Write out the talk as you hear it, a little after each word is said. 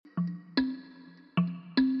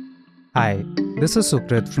Hi, this is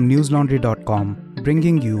Sukrit from newslaundry.com,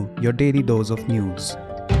 bringing you your daily dose of news.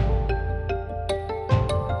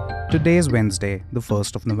 Today is Wednesday, the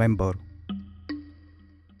 1st of November.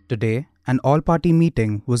 Today, an all-party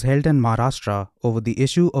meeting was held in Maharashtra over the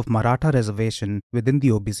issue of Maratha reservation within the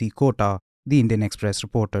OBC quota, the Indian Express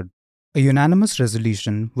reported. A unanimous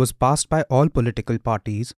resolution was passed by all political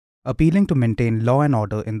parties, appealing to maintain law and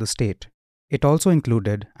order in the state. It also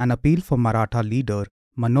included an appeal for Maratha leader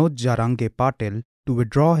Manoj Jarange Patil to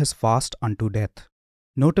withdraw his fast unto death.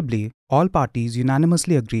 Notably, all parties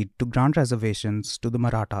unanimously agreed to grant reservations to the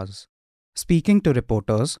Marathas. Speaking to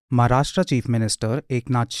reporters, Maharashtra Chief Minister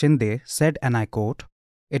Eknath Shinde said, and I quote,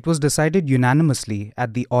 "It was decided unanimously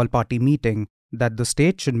at the all-party meeting that the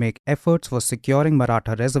state should make efforts for securing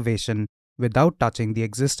Maratha reservation without touching the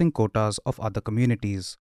existing quotas of other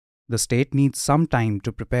communities. The state needs some time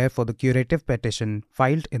to prepare for the curative petition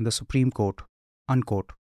filed in the Supreme Court."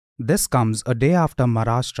 Unquote. This comes a day after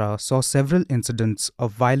Maharashtra saw several incidents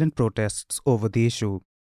of violent protests over the issue.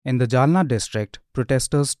 In the Jalna district,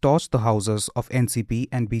 protesters torched the houses of NCP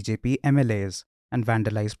and BJP MLAs and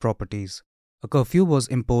vandalized properties. A curfew was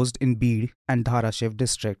imposed in Beed and Dharashiv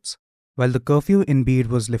districts. While the curfew in Beed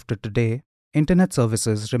was lifted today, internet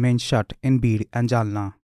services remain shut in Beed and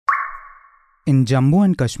Jalna. In Jammu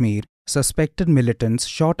and Kashmir, suspected militants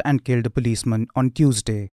shot and killed a policeman on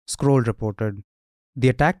Tuesday, Scroll reported. The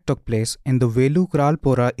attack took place in the Velu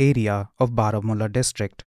Kralpora area of Baramulla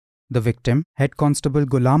district. The victim, Head Constable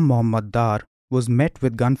Ghulam Mohammad Dar, was met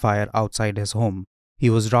with gunfire outside his home. He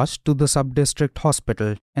was rushed to the sub-district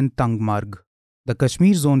hospital in Tangmarg. The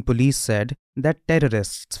Kashmir Zone Police said that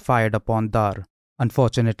terrorists fired upon Dar.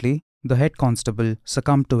 Unfortunately, the head constable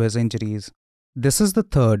succumbed to his injuries. This is the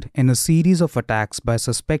third in a series of attacks by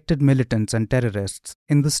suspected militants and terrorists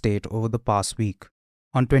in the state over the past week.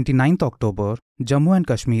 On 29th October, Jammu and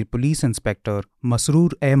Kashmir Police Inspector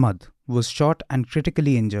Masroor Ahmad was shot and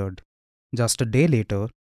critically injured. Just a day later,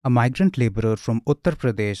 a migrant labourer from Uttar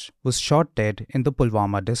Pradesh was shot dead in the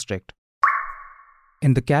Pulwama district.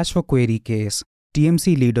 In the cash for query case,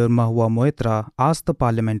 TMC leader Mahua Moitra asked the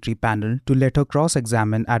parliamentary panel to let her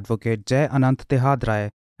cross-examine advocate Jai Anant Dehadrai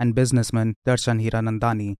and businessman Darshan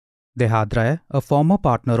Hiranandani. Dehadrai, a former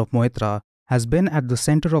partner of Moitra, has been at the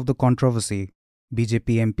centre of the controversy.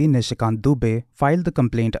 BJP MP Nishikant Dubey filed the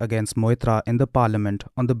complaint against Moitra in the parliament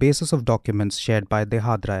on the basis of documents shared by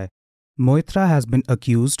Dehadrai. Moitra has been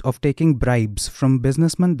accused of taking bribes from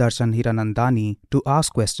businessman Darshan Hiranandani to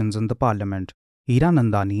ask questions in the parliament.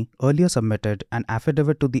 Hiranandani earlier submitted an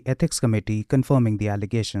affidavit to the Ethics Committee confirming the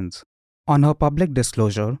allegations. On her public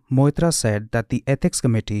disclosure, Moitra said that the Ethics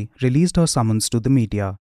Committee released her summons to the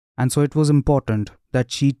media, and so it was important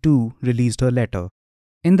that she too released her letter.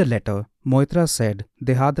 In the letter, Moitra said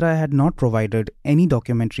Dehadrai had not provided any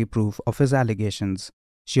documentary proof of his allegations.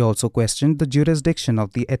 She also questioned the jurisdiction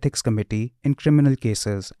of the Ethics Committee in criminal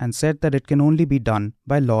cases and said that it can only be done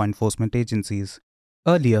by law enforcement agencies.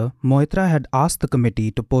 Earlier, Moitra had asked the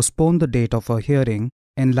committee to postpone the date of her hearing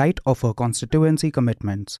in light of her constituency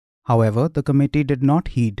commitments. However, the committee did not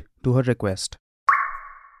heed to her request.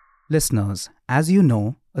 Listeners, as you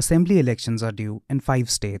know, assembly elections are due in 5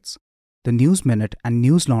 states. The News Minute and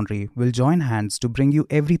News Laundry will join hands to bring you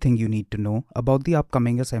everything you need to know about the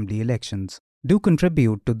upcoming assembly elections. Do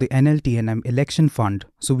contribute to the NLTNM Election Fund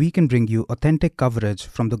so we can bring you authentic coverage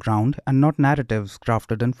from the ground and not narratives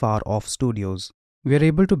crafted in far-off studios. We are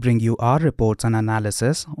able to bring you our reports and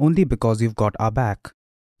analysis only because you've got our back.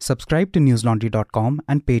 Subscribe to newslaundry.com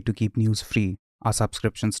and pay to keep news free. Our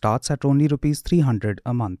subscription starts at only ₹300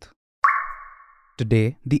 a month.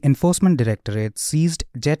 Today, the Enforcement Directorate seized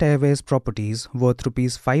Jet Airways properties worth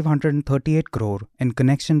 ₹538 crore in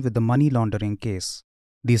connection with the money laundering case.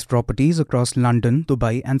 These properties across London,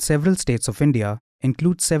 Dubai and several states of India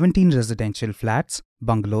include 17 residential flats,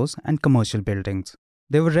 bungalows and commercial buildings.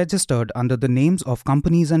 They were registered under the names of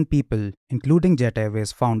companies and people including Jet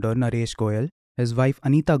Airways founder Naresh Goyal, his wife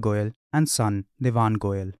Anita Goyal and son Devan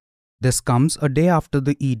Goyal. This comes a day after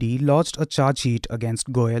the ED lodged a charge sheet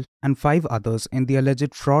against Goyal and 5 others in the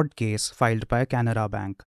alleged fraud case filed by Canara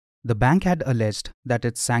Bank. The bank had alleged that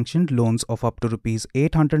it sanctioned loans of up to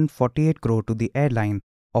 ₹848 crore to the airline,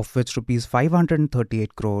 of which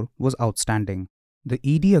 ₹538 crore was outstanding. The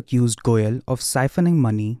ED accused Goyal of siphoning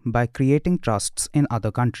money by creating trusts in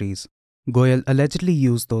other countries. Goyal allegedly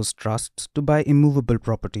used those trusts to buy immovable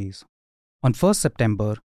properties. On 1st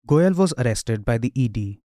September, Goyal was arrested by the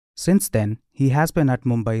ED. Since then, he has been at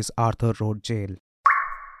Mumbai's Arthur Road jail.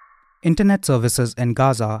 Internet services in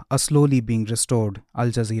Gaza are slowly being restored, Al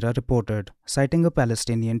Jazeera reported, citing a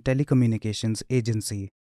Palestinian telecommunications agency.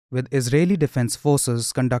 With Israeli Defense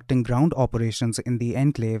Forces conducting ground operations in the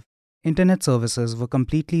enclave, internet services were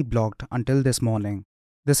completely blocked until this morning.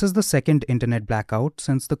 This is the second internet blackout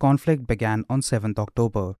since the conflict began on 7th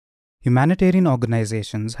October. Humanitarian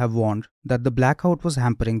organizations have warned that the blackout was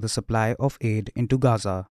hampering the supply of aid into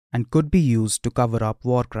Gaza and could be used to cover up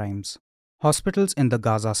war crimes. Hospitals in the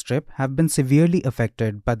Gaza Strip have been severely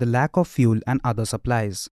affected by the lack of fuel and other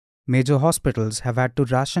supplies. Major hospitals have had to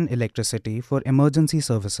ration electricity for emergency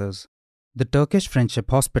services. The Turkish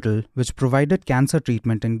Friendship Hospital, which provided cancer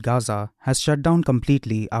treatment in Gaza, has shut down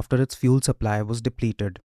completely after its fuel supply was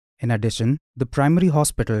depleted. In addition, the primary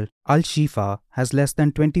hospital, Al-Shifa, has less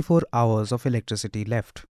than 24 hours of electricity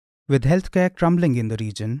left. With healthcare crumbling in the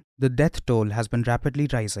region, the death toll has been rapidly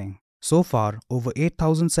rising. So far, over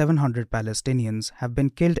 8,700 Palestinians have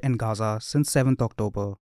been killed in Gaza since 7th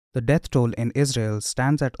October. The death toll in Israel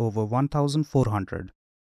stands at over 1,400.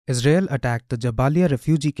 Israel attacked the Jabalia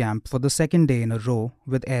refugee camp for the second day in a row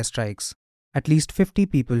with airstrikes. At least 50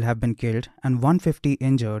 people have been killed and 150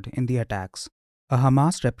 injured in the attacks. A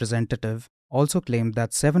Hamas representative also claimed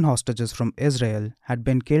that 7 hostages from Israel had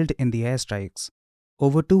been killed in the airstrikes.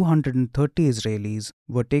 Over 230 Israelis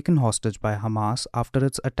were taken hostage by Hamas after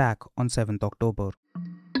its attack on 7th October.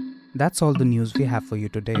 That's all the news we have for you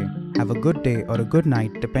today. Have a good day or a good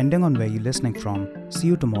night depending on where you're listening from. See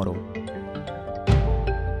you tomorrow.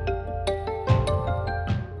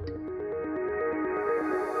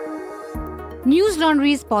 News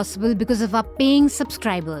Laundry is possible because of our paying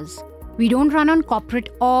subscribers. We don't run on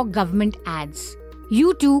corporate or government ads.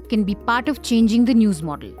 You too can be part of changing the news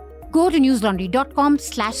model. Go to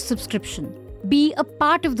newslaundry.com/subscription. Be a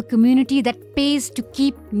part of the community that pays to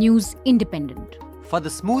keep news independent. For the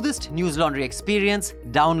smoothest News Laundry experience,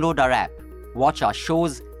 download our app. Watch our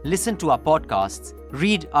shows, listen to our podcasts,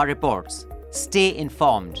 read our reports. Stay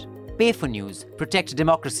informed. Pay for news, protect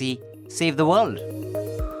democracy, save the world.